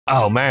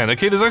Oh man,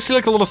 okay, there's actually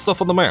like a lot of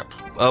stuff on the map.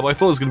 I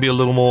thought it was going to be a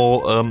little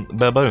more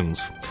bare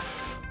bones.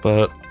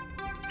 But,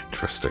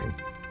 interesting.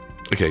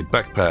 Okay,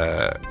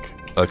 backpack.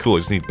 Cool, I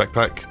just need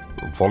backpack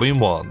volume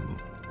 1.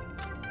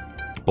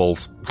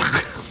 Balls.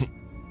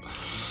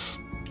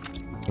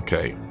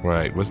 Okay,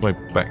 right, where's my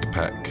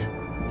backpack?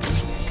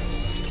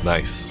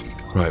 Nice.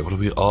 Right, what are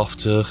we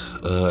after?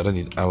 I don't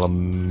need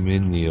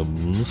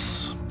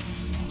aluminiums.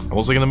 What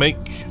was I gonna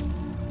make?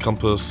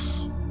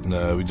 Compass.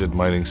 No, we did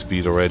mining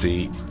speed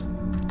already.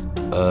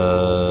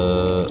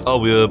 Oh,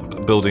 we were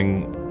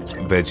building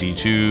veggie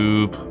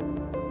tube.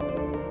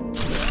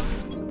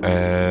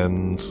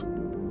 And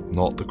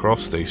not the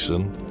craft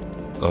station.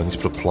 Oh, I need to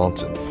put a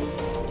plant in.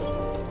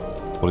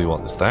 What do you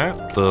want? Is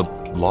that the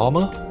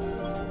llama?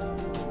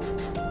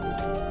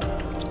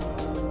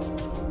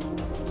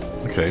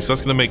 Okay, so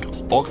that's going to make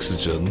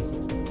oxygen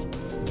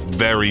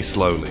very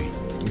slowly.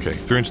 Okay,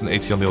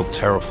 380 on the old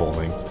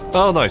terraforming.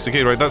 Oh, nice.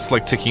 Okay, right, that's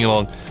like ticking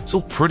along. It's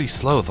all pretty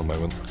slow at the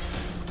moment.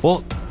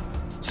 What?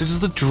 So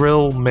does the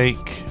drill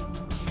make...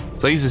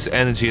 So that uses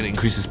energy and it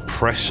increases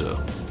pressure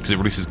because it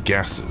releases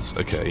gases.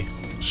 Okay,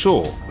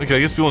 sure. Okay, I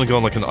guess we want to go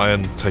on like an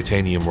iron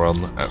titanium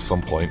run at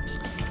some point.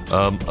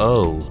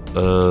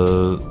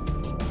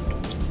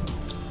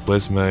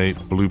 Where's my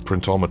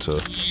blueprintometer?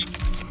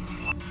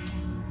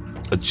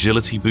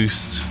 Agility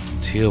boost,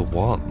 tier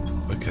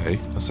 1. Okay,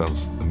 that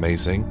sounds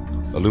amazing.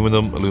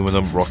 Aluminum,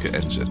 aluminum, rocket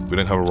engine. We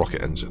don't have a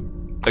rocket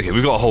engine. Okay,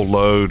 we've got a whole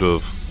load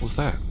of... What's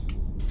that?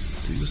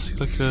 Do you just see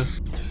like a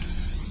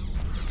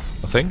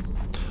thing?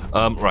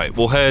 Right,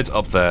 we'll head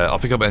up there. I'll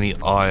pick up any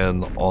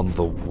iron on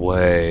the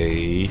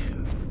way.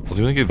 Or do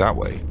we want to go that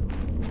way?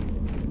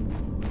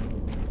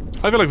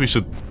 I feel like we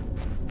should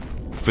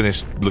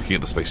finish looking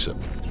at the spaceship.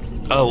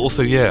 Oh,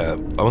 also, yeah,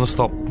 I want to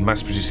stop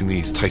mass producing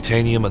these.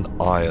 Titanium and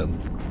iron.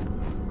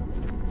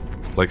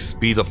 Like,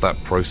 speed up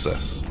that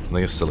process. And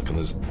I guess silicon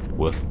is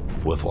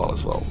worthwhile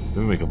as well.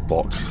 Maybe make a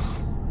box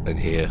in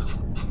here.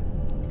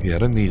 Yeah, I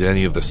don't need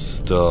any of this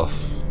stuff.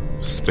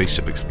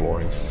 Spaceship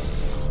exploring.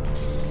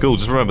 Cool,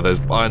 just remember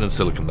there's iron and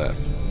silicon there.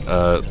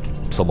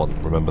 Someone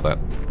remember that.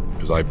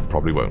 Because I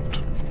probably won't.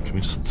 Can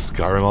we just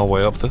Skyrim our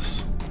way up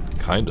this?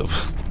 Kind of.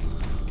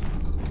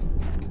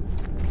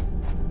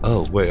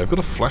 Oh, wait, I've got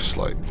a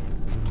flashlight.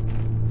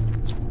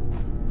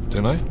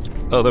 Don't I?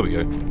 Oh, there we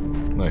go.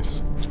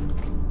 Nice.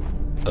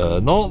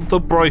 Not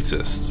the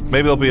brightest.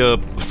 Maybe there'll be a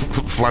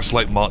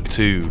flashlight Mark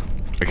II.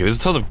 Okay, there's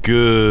a ton of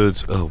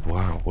good... Oh,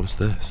 wow, what is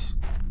this?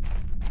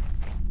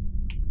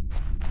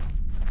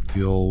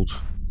 The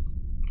old...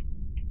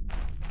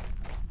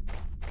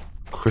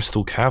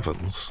 Crystal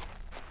Caverns.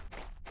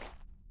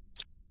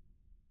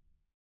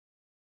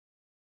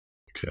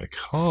 Okay, I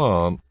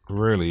can't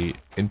really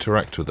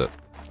interact with it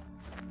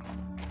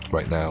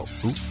right now.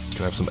 Ooh,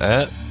 can I have some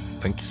air?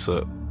 Thank you,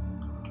 sir.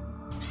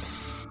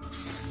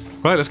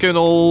 Right, let's go and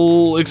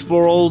all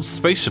explore old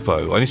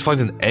spaceship-o. I need to find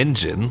an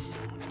engine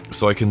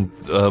so I can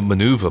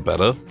maneuver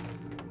better,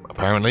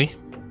 apparently.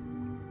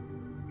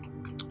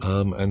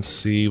 And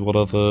see what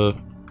other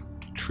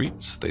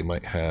treats they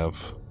might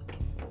have.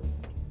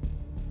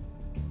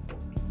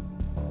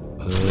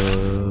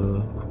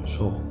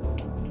 Sure.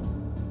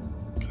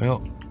 Can I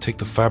not take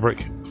the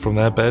fabric from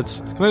their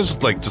beds? Can I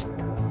just, like,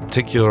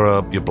 take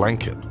your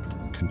blanket?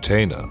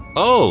 Container.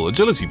 Oh,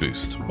 agility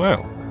boost.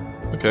 Wow.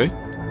 Okay.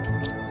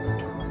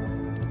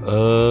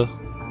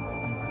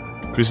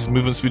 Increases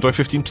movement speed by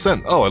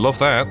 15%. Oh, I love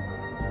that.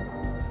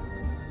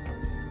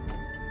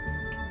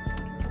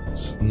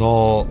 It's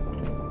not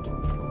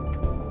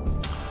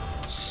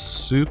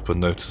super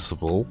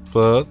noticeable,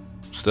 but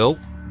still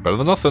better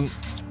than nothing.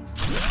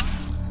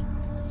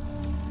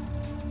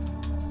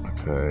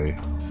 Okay,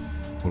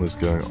 what is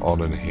going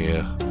on in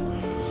here?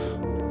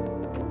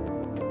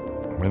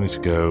 I need to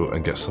go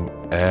and get some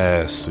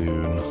air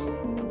soon.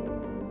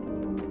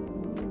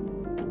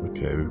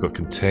 Okay, we've got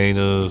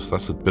containers.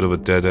 That's a bit of a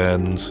dead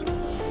end.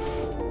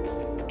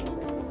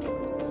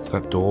 Is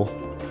that door?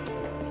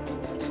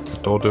 Is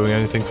that door doing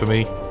anything for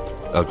me?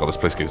 Oh god, this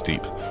place goes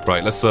deep.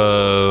 Right, let's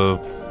do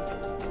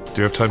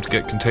you have time to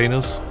get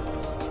containers?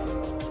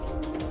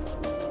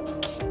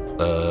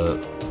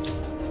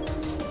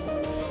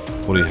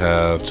 What do you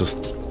have?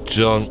 Just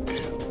junk.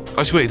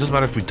 Actually, wait, it doesn't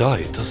matter if we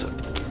die, does it?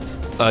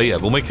 Yeah,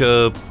 we'll make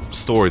a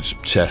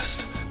storage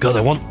chest. God,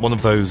 I want one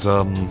of those,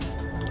 I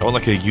want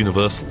like a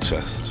universal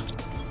chest.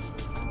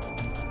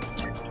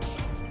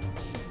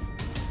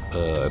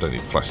 I don't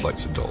need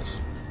flashlights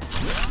indoors.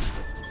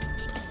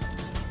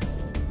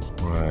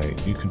 Right,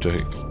 you can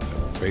take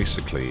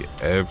basically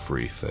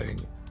everything.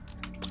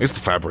 I guess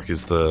the fabric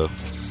is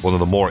one of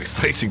the more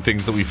exciting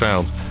things that we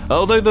found.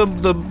 Although the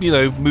you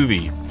know,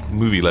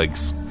 movie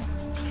legs.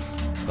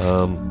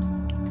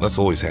 That's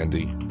always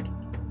handy.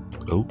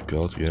 Oh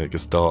god, yeah, it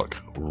gets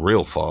dark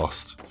real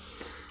fast.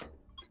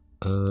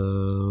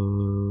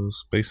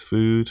 Space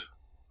food.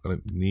 I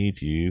don't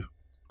need you.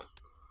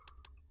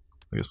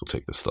 I guess we'll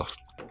take this stuff.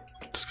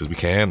 Just because we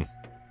can.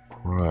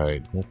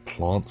 Right, more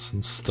plants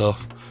and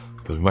stuff.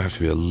 But we might have to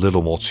be a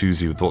little more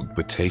choosy with what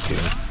we're taking.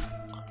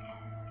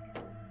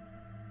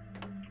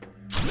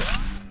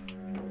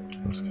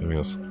 It's giving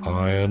us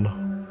iron.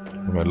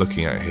 What am I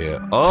looking at here?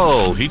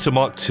 Oh, heater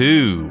Mark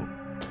II.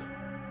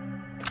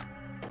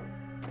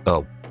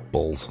 Oh,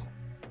 balls.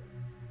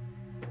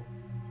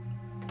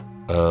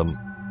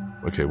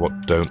 Okay,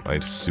 what don't I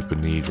super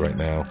need right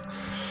now?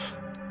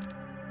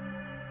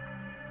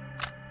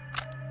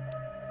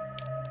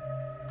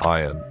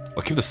 Iron.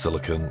 I'll keep the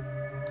silicon.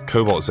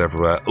 Cobalt is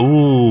everywhere.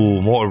 Ooh,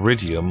 more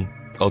iridium.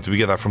 Oh, did we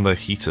get that from the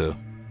heater?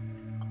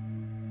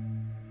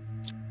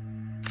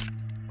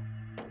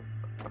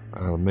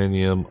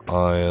 Aluminium,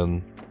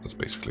 iron. That's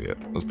basically it.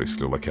 That's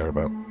basically all I care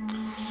about.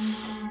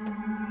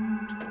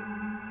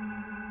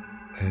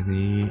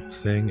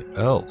 Anything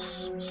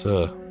else,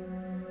 sir?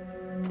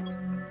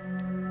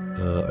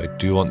 I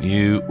do want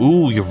you.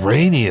 Ooh,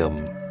 uranium.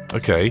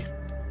 Okay.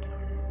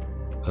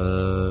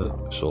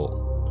 Sure.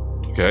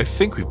 Okay, I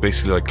think we've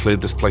basically like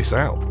cleared this place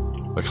out.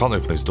 I can't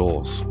open those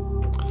doors.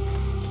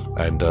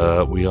 And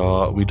we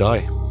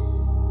die.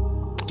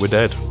 We're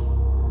dead.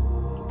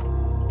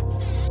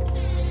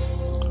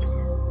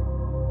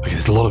 Okay,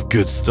 there's a lot of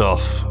good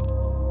stuff.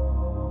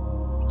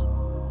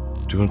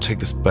 Do we want to take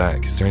this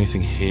back? Is there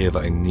anything here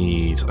that I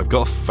need? I've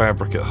got a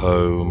fabric at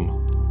home.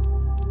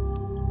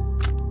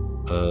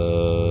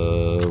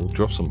 We'll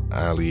drop some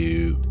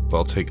alu, but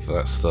I'll take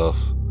that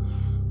stuff.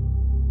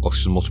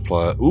 Oxygen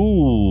multiplier.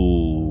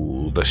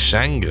 Ooh, the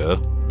Shanga.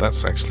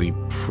 That's actually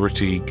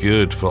pretty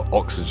good for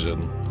oxygen.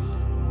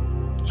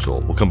 Sure,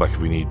 we'll come back if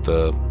we need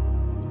the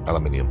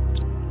aluminium.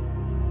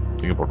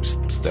 You can probably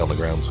stay on the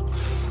ground.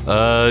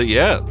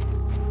 Yeah.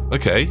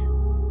 Okay.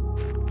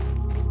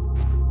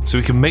 So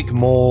we can make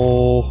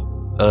more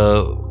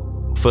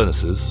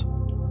furnaces.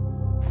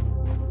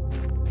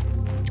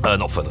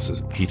 Not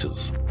furnaces,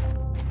 heaters.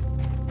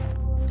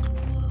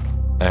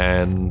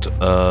 And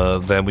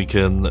then we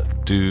can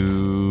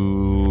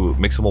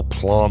make some more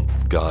plant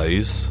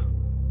guys.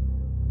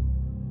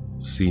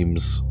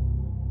 Seems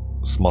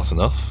smart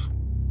enough.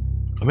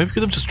 Or maybe we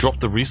could have just dropped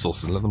the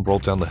resources and let them roll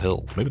down the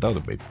hill. Maybe that would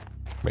have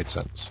made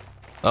sense.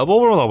 While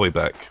we're on our way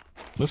back,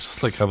 let's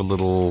just like have a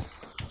little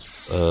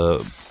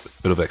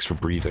bit of extra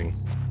breathing.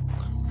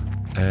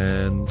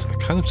 And I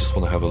kind of just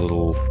want to have a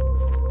little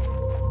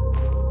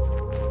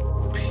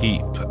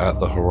peep at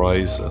the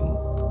horizon.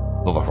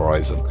 Not the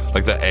horizon,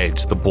 like the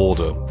edge, the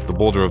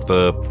border of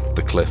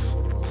the cliff.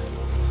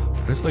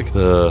 There's like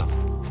the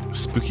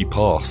spooky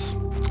pass,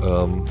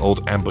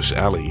 old ambush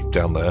alley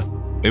down there.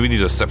 Maybe we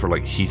need a separate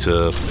like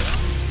heater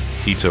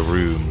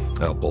room.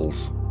 Oh,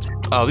 balls.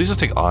 Oh, these just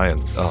take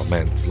iron. Oh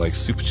man, like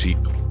super cheap.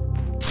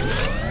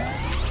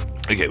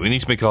 Okay, we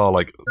need to make our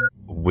like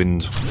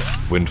wind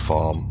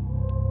farm.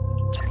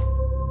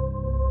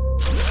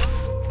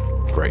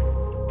 Great.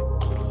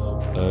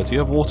 Do you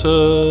have water?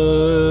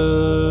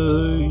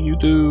 You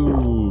do.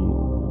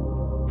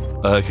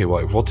 Okay,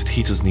 what did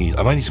heaters need?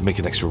 I might need to make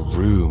an extra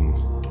room.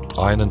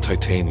 Iron and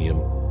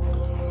titanium.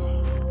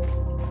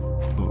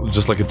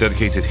 Just like a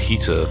dedicated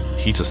heater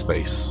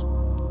space.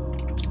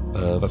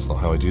 That's not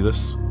how I do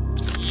this.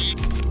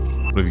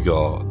 What have you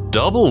got?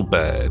 Double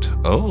bed.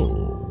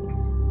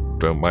 Oh,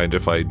 don't mind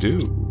if I do.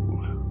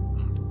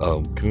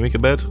 Can we make a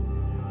bed?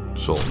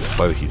 Sure.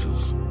 By the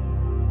heaters.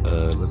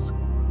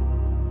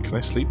 Can I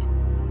sleep?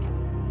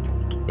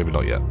 Maybe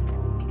not yet.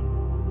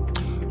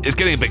 It's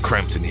getting a bit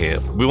cramped in here.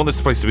 We want this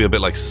place to be a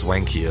bit like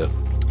swankier.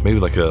 Maybe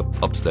like a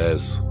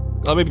upstairs.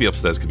 Oh, maybe the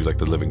upstairs could be like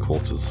the living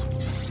quarters.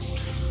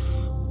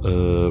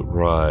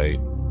 Right.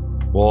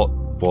 What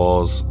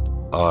was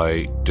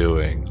I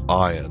doing?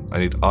 Iron. I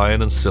need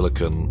iron and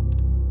silicon.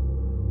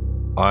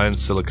 Iron,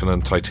 silicon,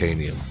 and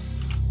titanium.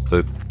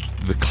 The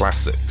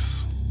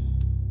classics.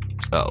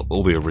 Oh,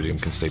 all the iridium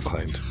can stay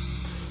behind.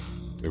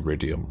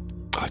 Iridium.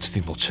 Oh, I just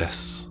need more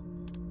chests.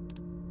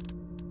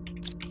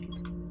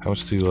 How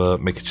much to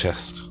make a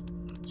chest?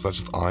 Is that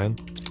just iron?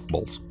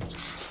 Balls.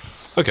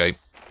 Okay,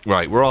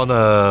 right. We're on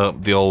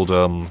the old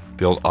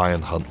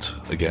iron hunt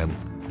again.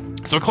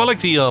 So I quite like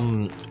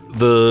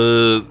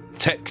the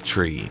tech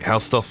tree. How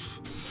stuff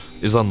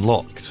is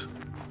unlocked.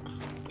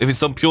 If it's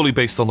done purely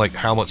based on like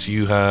how much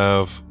you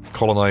have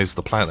colonized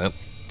the planet,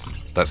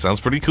 that sounds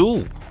pretty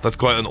cool. That's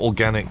quite an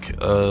organic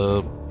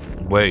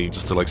way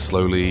just to like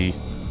slowly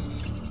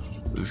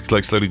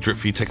drip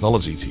feed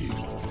technology to you.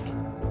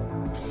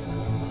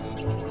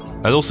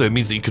 And also, it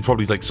means that you could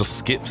probably like just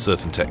skip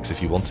certain techs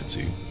if you wanted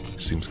to,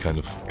 which seems kind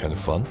of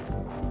fun.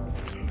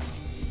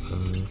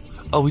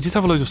 Oh, we did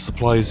have a load of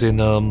supplies in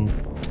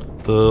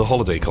the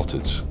holiday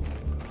cottage.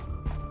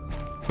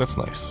 That's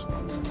nice.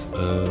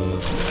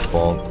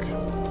 Bonk.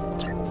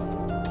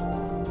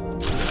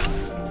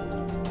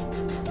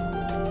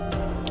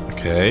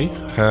 Okay,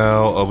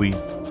 how are we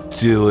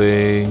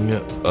doing?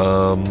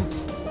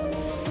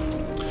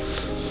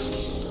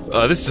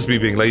 This is just me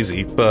being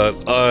lazy, but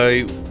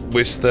I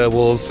wish there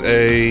was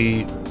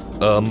a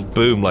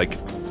boom like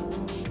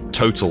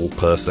total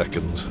per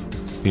second,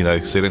 you know,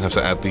 so you don't have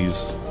to add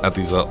these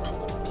up.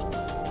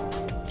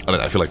 I don't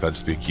know, I feel like that'd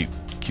just be a cute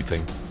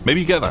thing. Maybe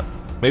you get that.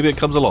 Maybe it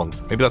comes along.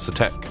 Maybe that's a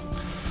tech.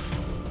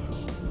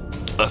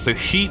 So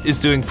heat is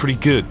doing pretty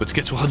good, but to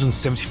get to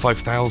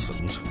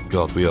 175,000,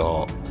 God, we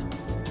are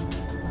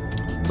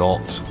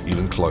Not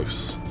even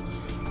close.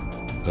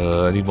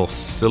 I need more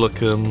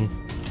silicon.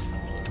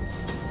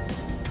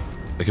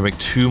 I can make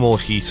 2 more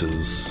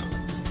heaters.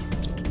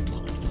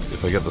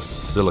 If I get the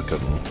silicon.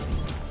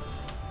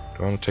 Do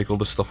I want to take all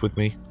this stuff with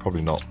me?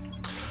 Probably not.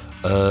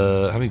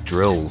 How many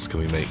drills can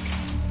we make?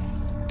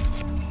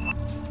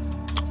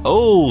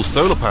 Oh,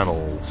 solar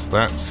panels!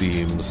 That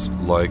seems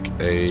like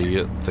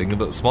a thing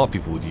that smart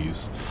people would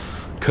use.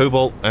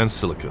 Cobalt and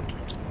silicon.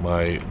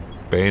 My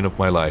bane of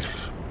my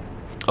life.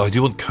 Oh, I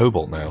do want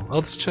cobalt now.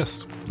 Oh, this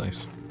chest.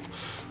 Nice.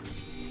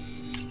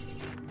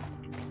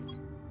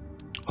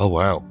 Oh,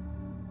 wow.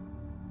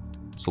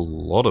 It's a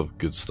lot of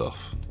good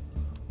stuff.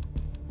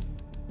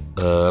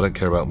 I don't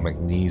care about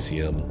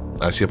magnesium.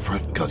 Actually,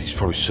 God, you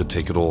probably should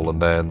take it all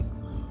and then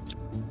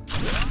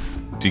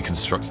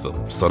deconstruct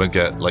them, so I don't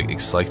get, like,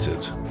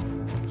 excited.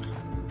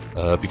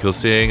 Because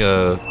seeing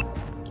a...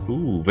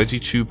 Ooh,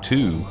 Veggie Tube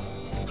 2.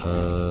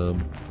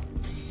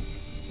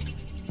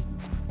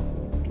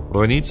 What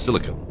do I need?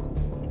 Silicon.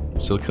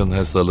 Silicon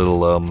has the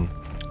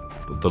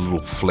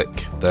little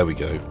flick. There we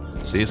go.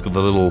 See, it's got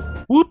the little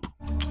whoop.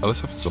 Oh,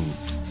 let's have some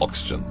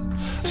oxygen.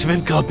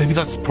 Actually, maybe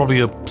that's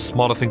probably a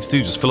smarter thing to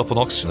do. Just fill up on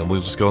oxygen and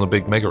we'll just go on a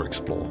big mega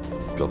explore.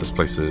 God, this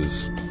place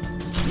is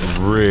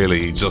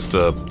really just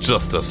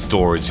a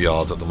storage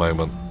yard at the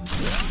moment.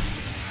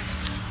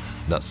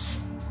 Nuts.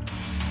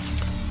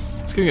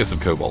 Let's go get some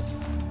cobalt.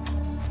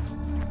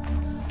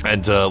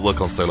 And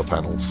work on solar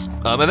panels.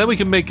 And then we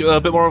can make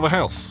a bit more of a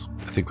house.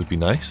 I think would be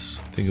nice.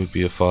 I think it would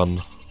be a fun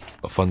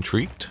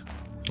treat.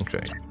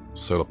 Okay,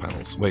 solar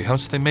panels. Wait, how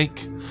much do they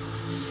make?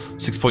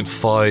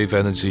 6.5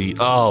 energy.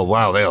 Oh,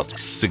 wow, they are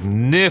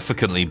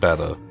significantly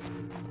better.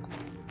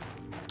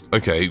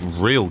 Okay,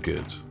 real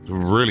good.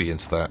 Really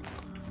into that.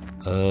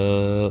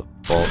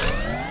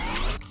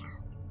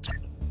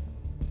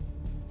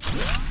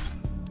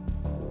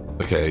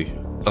 Okay.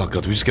 Oh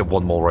god, we just get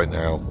one more right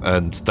now,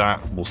 and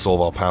that will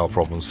solve our power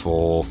problems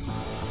for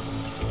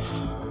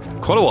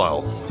quite a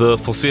while. The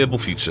foreseeable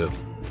future.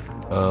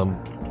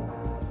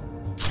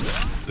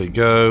 There you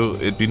go.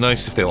 It'd be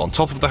nice if they were on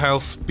top of the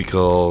house,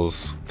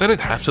 because they don't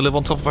have to live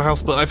on top of a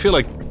house, but I feel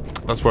like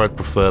that's where I'd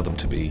prefer them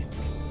to be.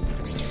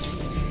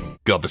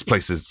 God, this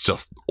place is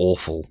just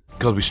awful.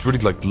 God, we should really,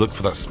 like, look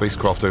for that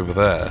spacecraft over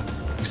there.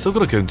 We still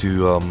gotta go and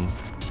do,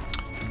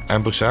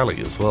 Ambush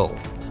Alley as well.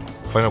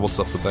 Find out what's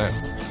up with that.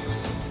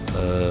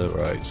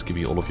 Right, just give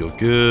me all of your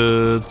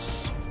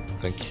goods.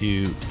 Thank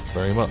you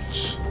very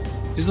much.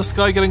 Is the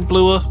sky getting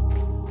bluer?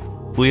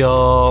 We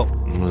are...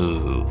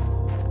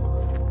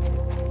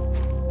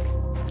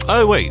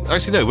 Oh wait,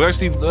 actually no,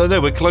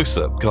 we're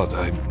closer. God,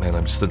 man,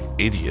 I'm just an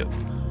idiot.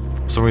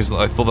 For some reason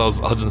I thought that was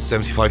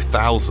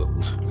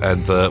 175,000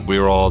 and that we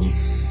were on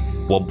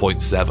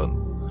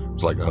 1.7. I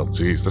was like, oh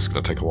geez, this is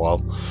gonna take a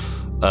while.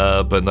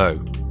 But no.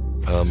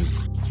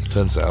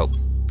 Turns out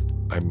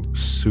I'm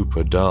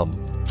super dumb.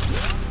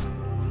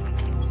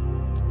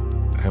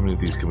 How many of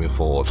these can we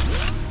afford?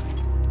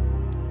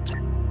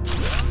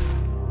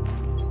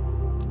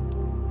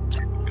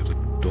 Got a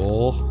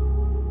door.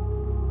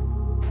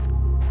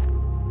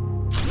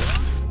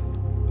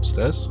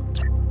 Upstairs.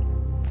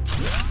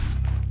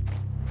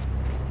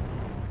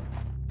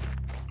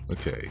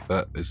 Okay,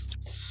 that is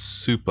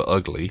super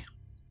ugly.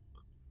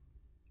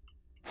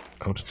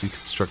 I want to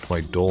deconstruct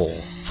my door.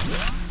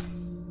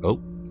 Oh.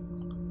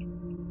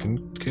 Can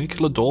you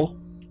kill a door?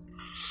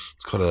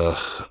 It's quite a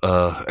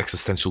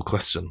existential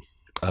question.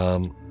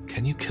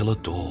 Can you kill a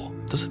door?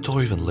 Does a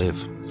door even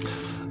live?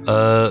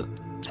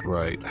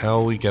 Right, how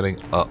are we getting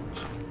up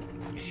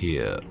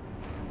here?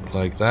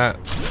 Like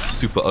that?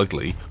 Super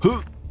ugly.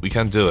 We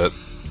can do it.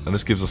 And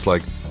this gives us,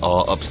 like,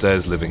 our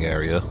upstairs living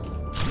area.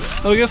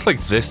 Oh, I guess, like,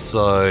 this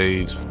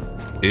side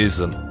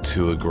isn't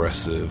too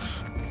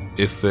aggressive.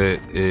 If it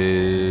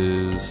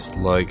is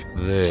like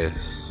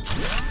this.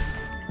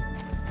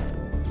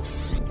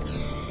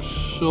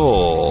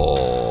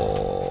 Sure.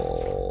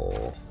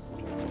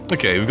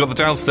 Okay, we've got the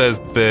downstairs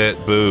bit,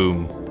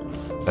 boom.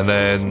 And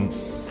then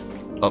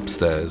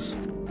upstairs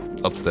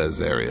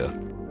area.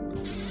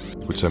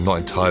 Which I'm not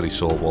entirely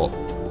sure what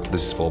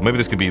this is for. Maybe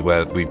this could be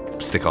where we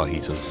stick our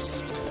heaters.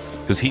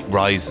 Because heat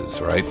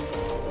rises, right?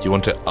 Do you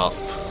want it up?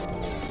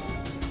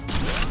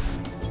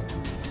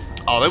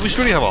 Oh, then we should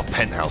really have our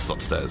penthouse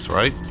upstairs,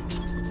 right?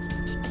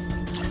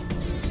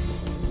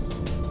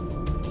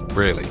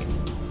 Really?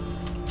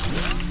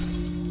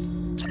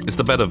 It's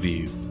the better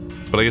view.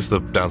 But I guess the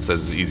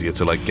downstairs is easier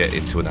to, like, get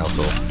into and out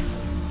of.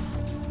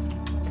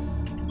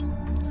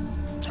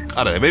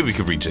 I don't know, maybe we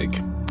could rejig.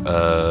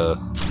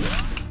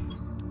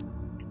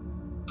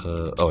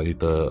 Oh, I need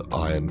the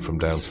iron from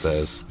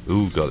downstairs.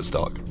 Ooh, god, it's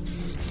dark.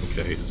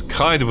 Okay, it's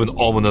kind of an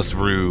ominous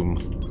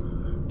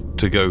room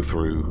to go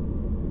through.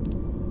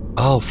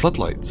 Oh,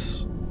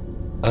 floodlights.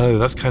 Oh,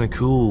 that's kind of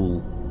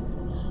cool.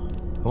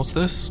 What's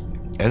this?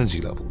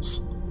 Energy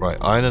levels. Right,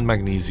 iron and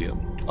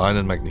magnesium. Iron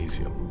and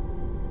magnesium.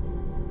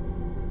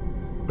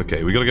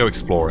 Okay, we gotta go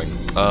exploring.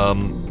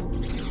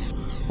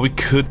 What we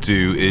could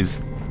do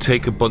is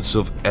take a bunch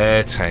of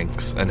air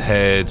tanks and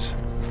head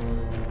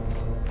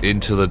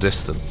into the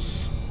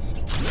distance.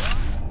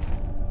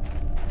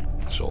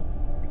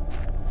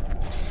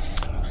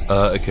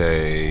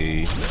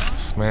 Okay.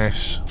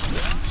 Smash.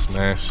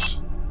 Smash.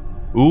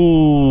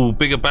 Ooh,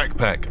 bigger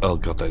backpack. Oh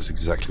god, that is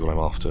exactly what I'm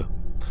after.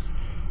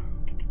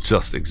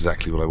 Just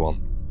exactly what I want.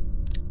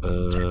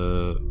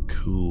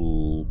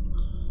 Cool.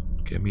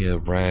 Get me a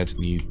rad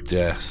new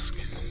desk.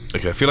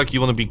 Okay, I feel like you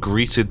want to be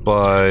greeted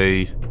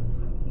by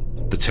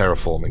the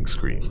terraforming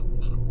screen. You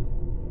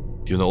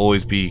want to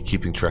always be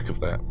keeping track of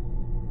that.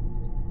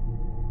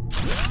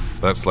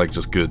 That's like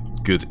just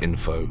good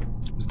info.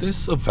 Is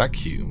this a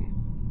vacuum?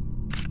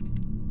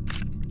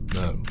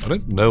 No, I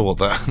don't know what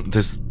that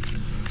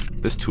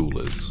this tool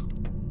is.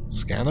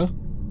 Scanner?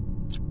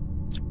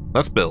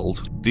 That's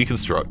build.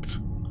 Deconstruct.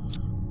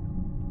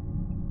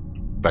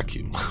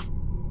 Vacuum.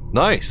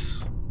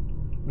 Nice!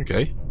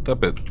 Okay, that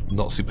bit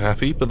not super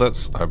happy, but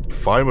I'm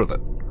fine with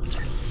it.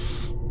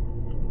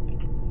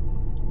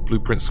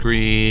 Blueprint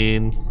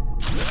screen.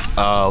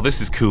 Oh,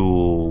 this is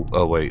cool.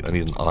 Oh wait, I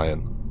need an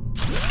iron.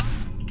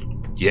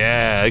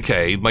 Yeah,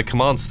 okay, my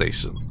command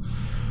station.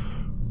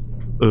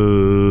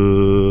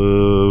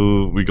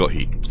 We got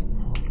heat.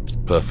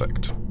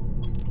 Perfect.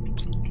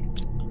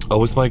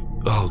 Oh, is my...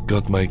 Oh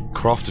god, my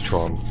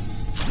craftatron.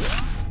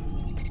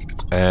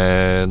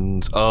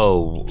 And...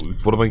 Oh,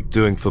 what am I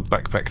doing for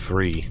backpack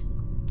 3?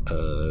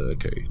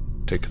 Okay.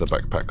 Take the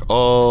backpack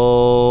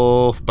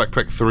off.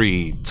 Backpack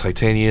 3.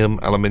 Titanium,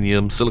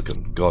 aluminium,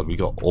 silicon. God, we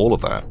got all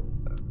of that.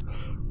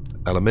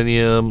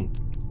 Aluminium,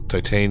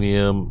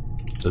 titanium.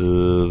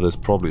 There's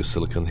probably a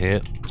silicon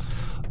here.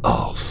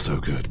 Oh, so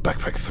good.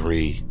 Backpack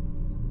 3.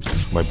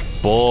 My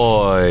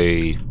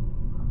boy.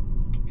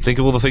 Think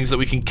of all the things that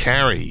we can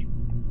carry.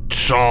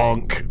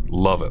 Chonk.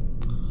 Love it.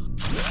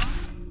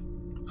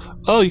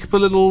 Oh, you can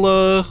put a little,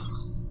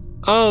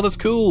 Oh, that's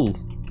cool.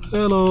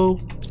 Hello.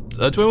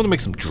 Do I want to make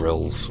some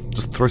drills?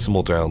 Just throw some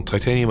more down.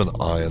 Titanium and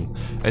iron.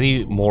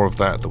 Any more of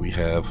that we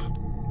have?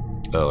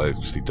 Oh, I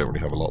actually don't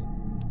really have a lot.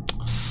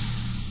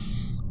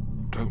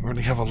 Don't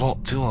really have a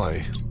lot, do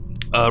I?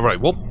 Right,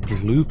 what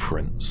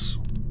blueprints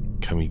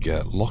can we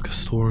get? Locker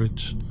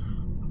storage,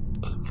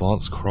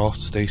 advanced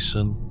craft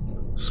station,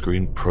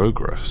 screen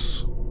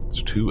progress.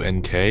 It's 2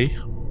 NK.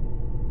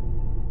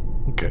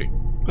 Okay,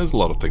 there's a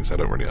lot of things I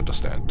don't really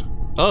understand.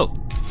 Oh!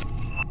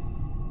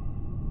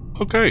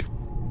 Okay.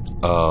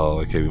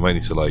 Oh, okay, we might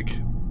need to, like,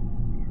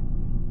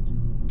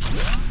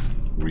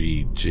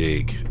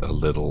 rejig a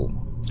little.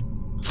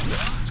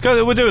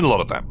 We're doing a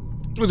lot of that.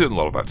 We're doing a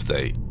lot of that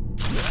today.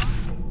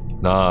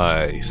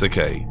 Nice,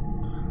 okay.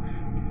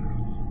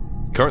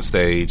 Current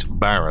stage,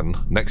 barren.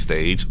 Next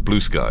stage, blue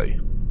sky.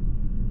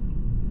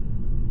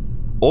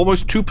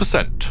 Almost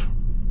 2%.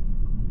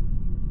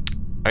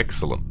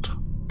 Excellent.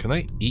 Can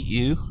I eat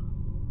you?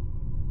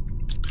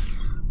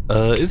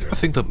 Is there a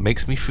thing that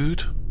makes me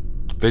food?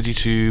 Veggie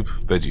tube,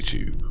 veggie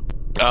tube.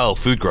 Oh,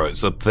 food grow,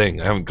 it's a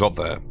thing. I haven't got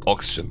there.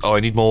 Oxygen. Oh, I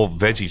need more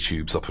veggie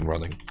tubes up and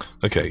running.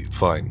 Okay,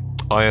 fine.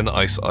 Iron,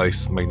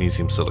 ice,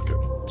 magnesium, silicon.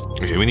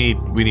 Okay, we need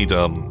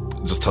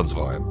just tons of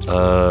iron.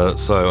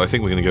 So I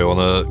think we're gonna go on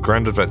a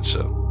grand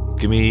adventure.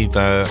 Give me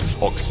that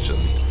oxygen.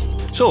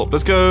 Sure,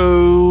 let's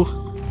go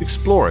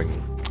exploring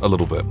a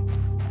little bit.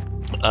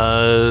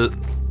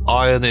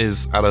 Iron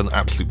is at an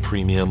absolute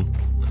premium.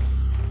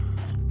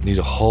 Need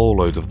a whole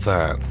load of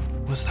that.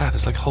 What's that?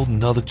 There's like a whole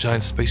nother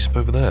giant spaceship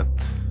over there.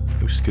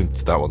 Maybe we should go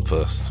into that one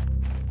first.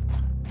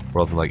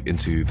 Rather than like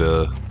into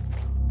the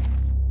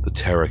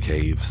Terra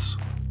caves.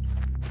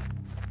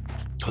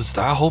 Oh, is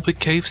that a whole big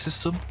cave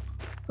system?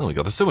 Oh my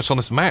god, there's so much on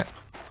this map.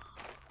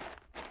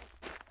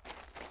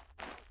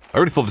 I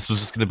already thought this was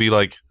just going to be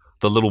like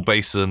the little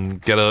basin,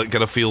 get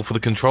a feel for the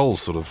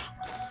controls sort of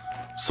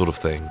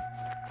thing.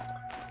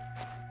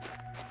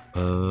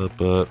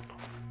 But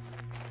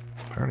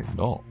apparently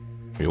not.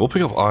 Okay, we'll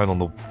pick up iron on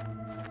the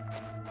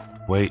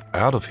way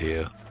out of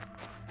here.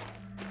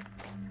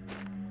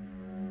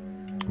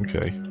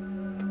 Okay.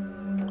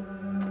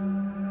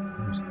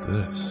 What is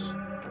this?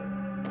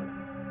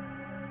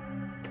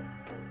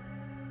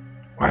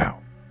 Wow.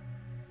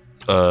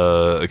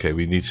 Okay,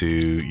 we need to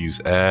use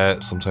air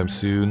sometime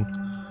soon.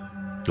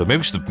 But maybe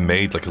we should have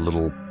made like a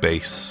little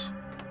base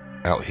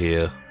out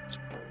here.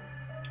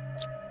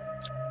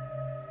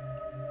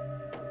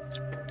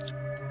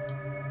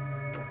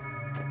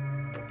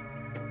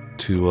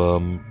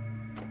 To,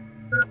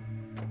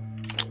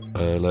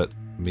 let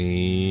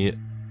me...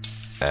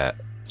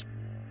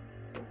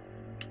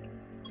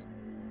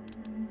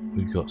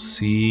 We've got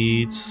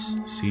seeds.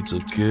 Seeds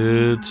are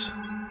good.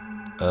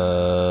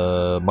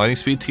 Mining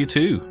speed tier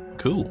 2.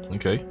 Cool,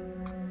 okay.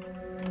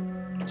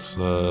 It's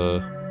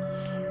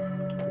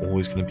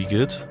always gonna be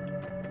good.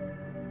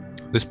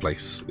 This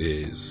place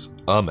is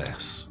a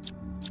mess.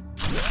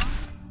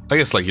 I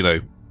guess, like, you know,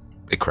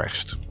 it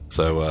crashed.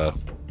 So,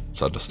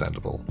 it's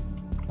understandable.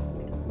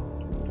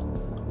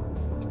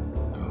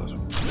 God,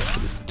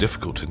 it's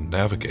difficult to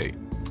navigate.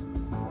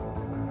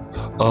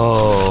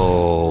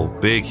 Oh,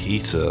 big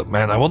heater.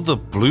 Man, I want the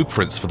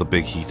blueprints for the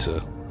big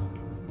heater.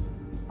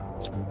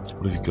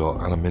 What have you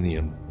got?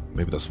 Aluminium.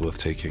 Maybe that's worth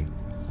taking.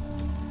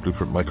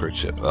 Blueprint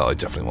microchip. Oh, I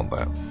definitely want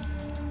that.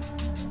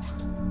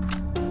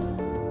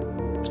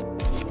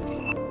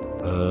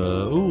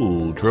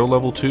 Ooh, drill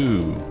level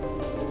 2.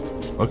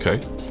 Okay.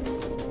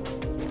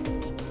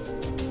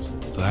 What's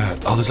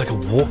that? Oh, there's like a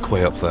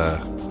walkway up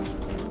there.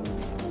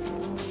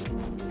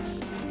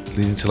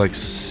 Leading to like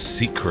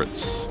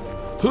secrets.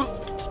 Huh.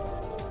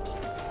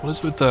 What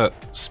is with that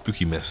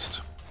spooky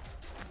mist?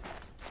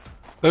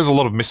 There's a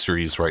lot of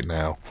mysteries right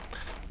now.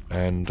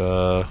 And,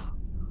 ooh.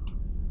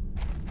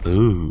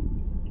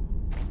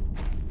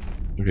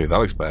 Okay, that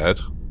looks bad.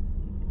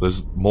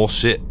 There's more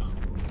ship.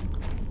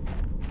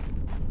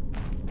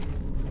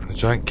 A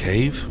giant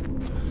cave?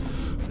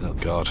 Oh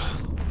god.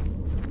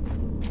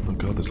 Oh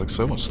god, there's like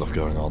so much stuff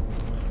going on.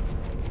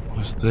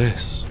 What is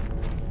this?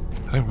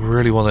 I don't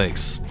really want to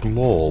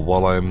explore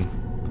while I'm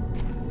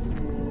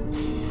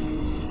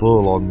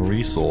full on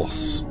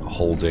resource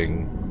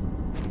holding.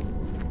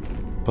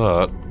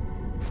 But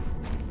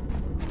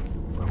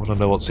I want to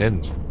know what's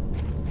in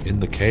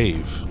the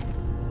cave.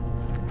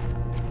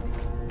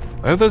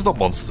 I hope there's not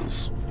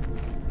monsters.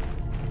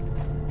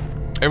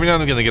 Every now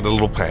and again I get a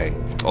little pang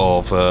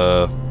of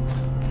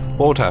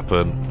what would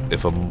happen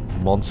if a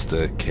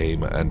monster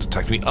came and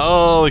attacked me.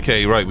 Oh,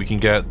 okay, right, we can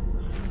get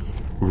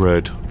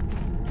red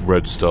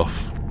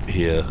stuff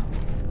here.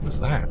 What's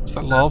that? Is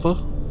that lava?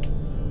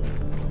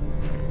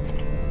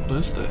 What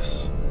is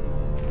this?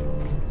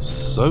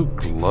 So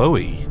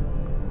glowy.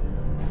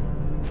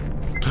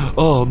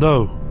 Oh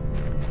no.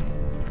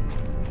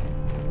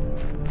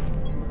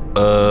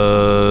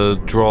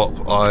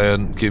 Drop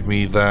iron, give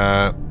me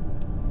that.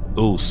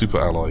 Oh, super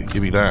alloy,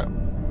 give me that.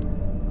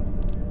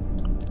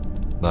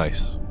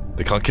 Nice.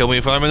 They can't kill me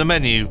if I'm in a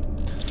menu.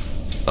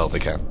 Oh, they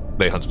can.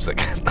 They 100%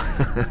 can.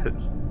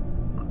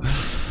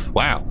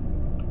 Wow.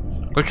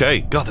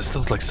 Okay, god, there's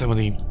still like so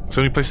many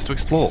places to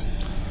explore.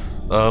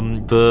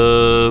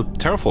 The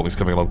terraforming's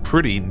coming along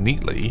pretty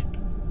neatly.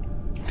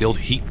 The old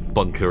heat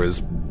bunker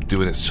is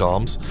doing its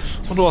charms.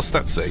 What do our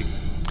stats say?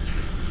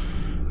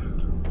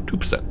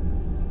 2%.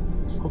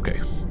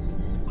 Okay.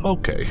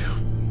 Okay.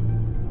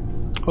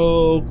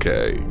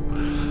 Okay.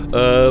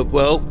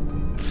 Well,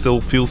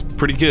 still feels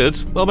pretty good.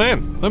 Oh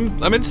man,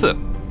 I'm into it.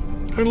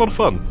 Having a lot of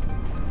fun.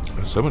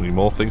 There's so many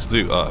more things to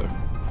do. Uh-oh.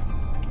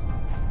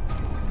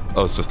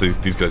 Oh, it's just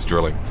these guys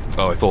drilling.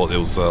 Oh, I thought it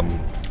was a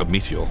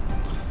meteor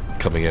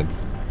coming in.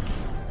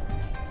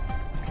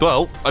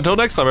 Well, until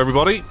next time,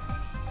 everybody.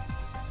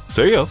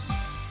 See ya.